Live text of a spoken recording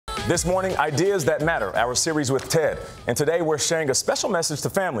This morning, Ideas That Matter, our series with TED. And today we're sharing a special message to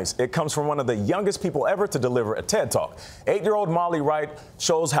families. It comes from one of the youngest people ever to deliver a TED Talk. 8-year-old Molly Wright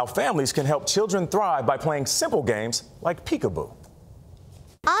shows how families can help children thrive by playing simple games like peekaboo.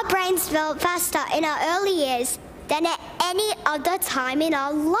 Our brains develop faster in our early years than at any other time in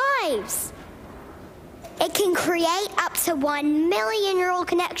our lives. It can create up to 1 million neural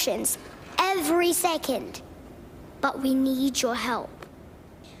connections every second. But we need your help.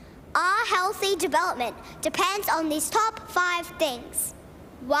 Our healthy development depends on these top 5 things.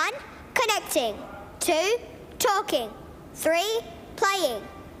 1, connecting. 2, talking. 3, playing.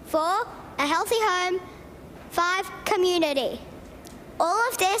 4, a healthy home. 5, community. All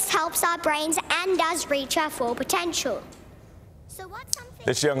of this helps our brains and does reach our full potential. So what's something...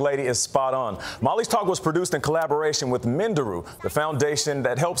 This young lady is spot on. Molly's Talk was produced in collaboration with Mindaroo, the foundation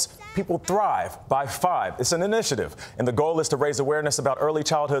that helps people thrive by 5. It's an initiative, and the goal is to raise awareness about early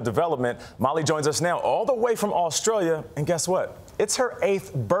childhood development. Molly joins us now all the way from Australia, and guess what? It's her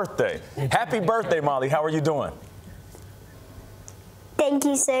 8th birthday. Happy birthday, Molly. How are you doing? Thank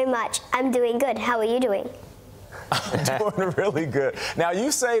you so much. I'm doing good. How are you doing? I'm doing really good. Now,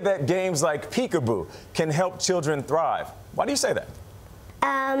 you say that games like peekaboo can help children thrive. Why do you say that?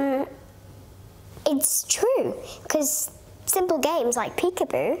 It's true, because simple games like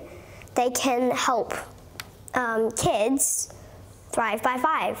peekaboo, they can help kids thrive by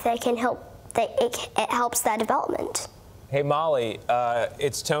 5. They can help, it helps their development. Hey, Molly,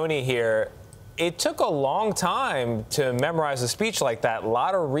 it's Tony here. It took a long time to memorize a speech like that. A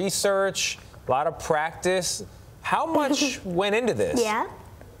lot of research, a lot of practice. How much went into this? Yeah.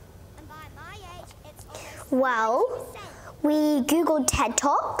 Well, we Googled TED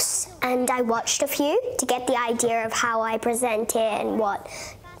Talks, and I watched a few to get the idea of how I present it and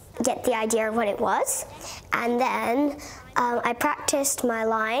get the idea of what it was. And then I practiced my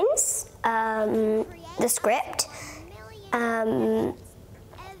lines, the script,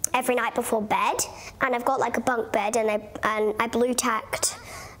 every night before bed. And I've got like a bunk bed, and I blue tacked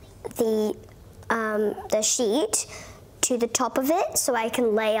the sheet to the top of it so I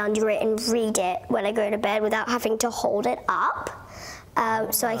can lay under it and read it when I go to bed without having to hold it up.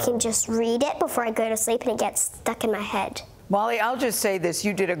 So I can just read it before I go to sleep and it gets stuck in my head. Molly, I'll just say this.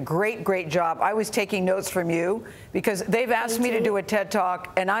 You did a great, great job. I was taking notes from you because they've asked me to do a TED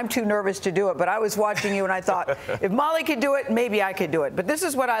Talk, and I'm too nervous to do it. But I was watching you, and I thought, if Molly could do it, maybe I could do it. But this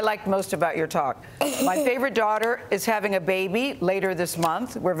is what I liked most about your talk. My favorite daughter is having a baby later this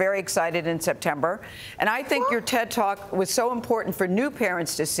month. We're very excited in September. And I think your TED Talk was so important for new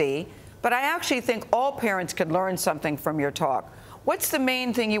parents to see. But I actually think all parents could learn something from your talk. What's the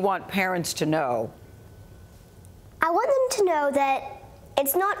main thing you want parents to know? I want them to know that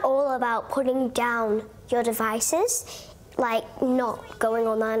it's not all about putting down your devices, like not going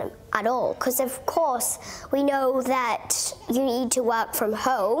online at all. Because of course, we know that you need to work from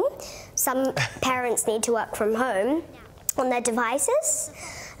home. Some parents need to work from home on their devices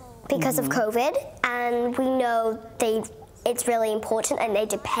because of COVID. And we know it's really important and they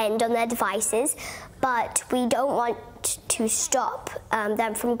depend on their devices. But we don't want to stop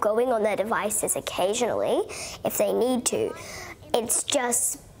them from going on their devices occasionally if they need to. It's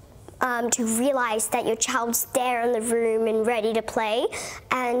just to realize that your child's there in the room and ready to play.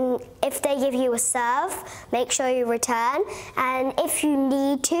 And if they give you a serve, make sure you return. And if you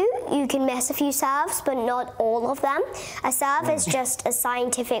need to, you can miss a few serves, but not all of them. A serve is just a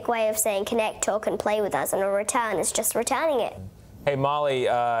scientific way of saying connect, talk, and play with us, and a return is just returning it. Hey, Molly,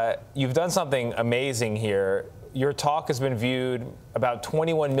 you've done something amazing here. Your talk has been viewed about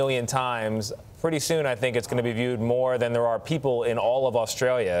 21 million times. Pretty soon, I think it's going to be viewed more than there are people in all of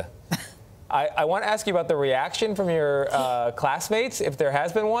Australia. I want to ask you about the reaction from your classmates, if there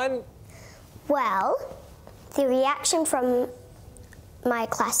has been one. Well, the reaction from my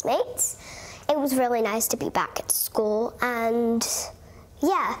classmates, it was really nice to be back at school. And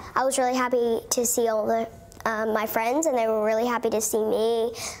yeah, I was really happy to see all the my friends, and they were really happy to see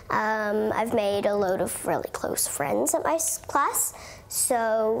me. I've made a load of really close friends at my class,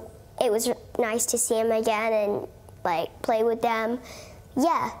 so it was nice to see them again and like play with them.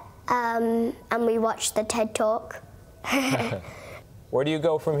 Yeah, and we watched the TED Talk. Where do you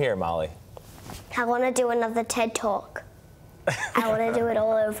go from here, Molly? I want to do another TED Talk. I want to do it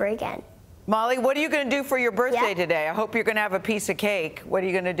all over again. Molly, what are you going to do for your birthday today? I hope you're going to have a piece of cake. What are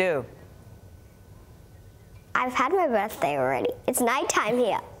you going to do? I've had my birthday already. It's nighttime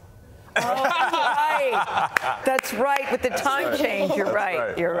here. Oh, right. That's right. With the time change, you're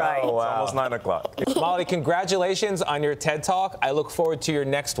right. You're right. Oh, wow. It's almost 9 o'clock. Molly, congratulations on your TED Talk. I look forward to your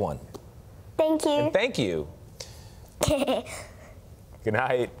next one. Thank you. And thank you. Good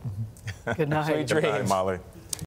night. Good night. Sweet Good dreams. night, Molly.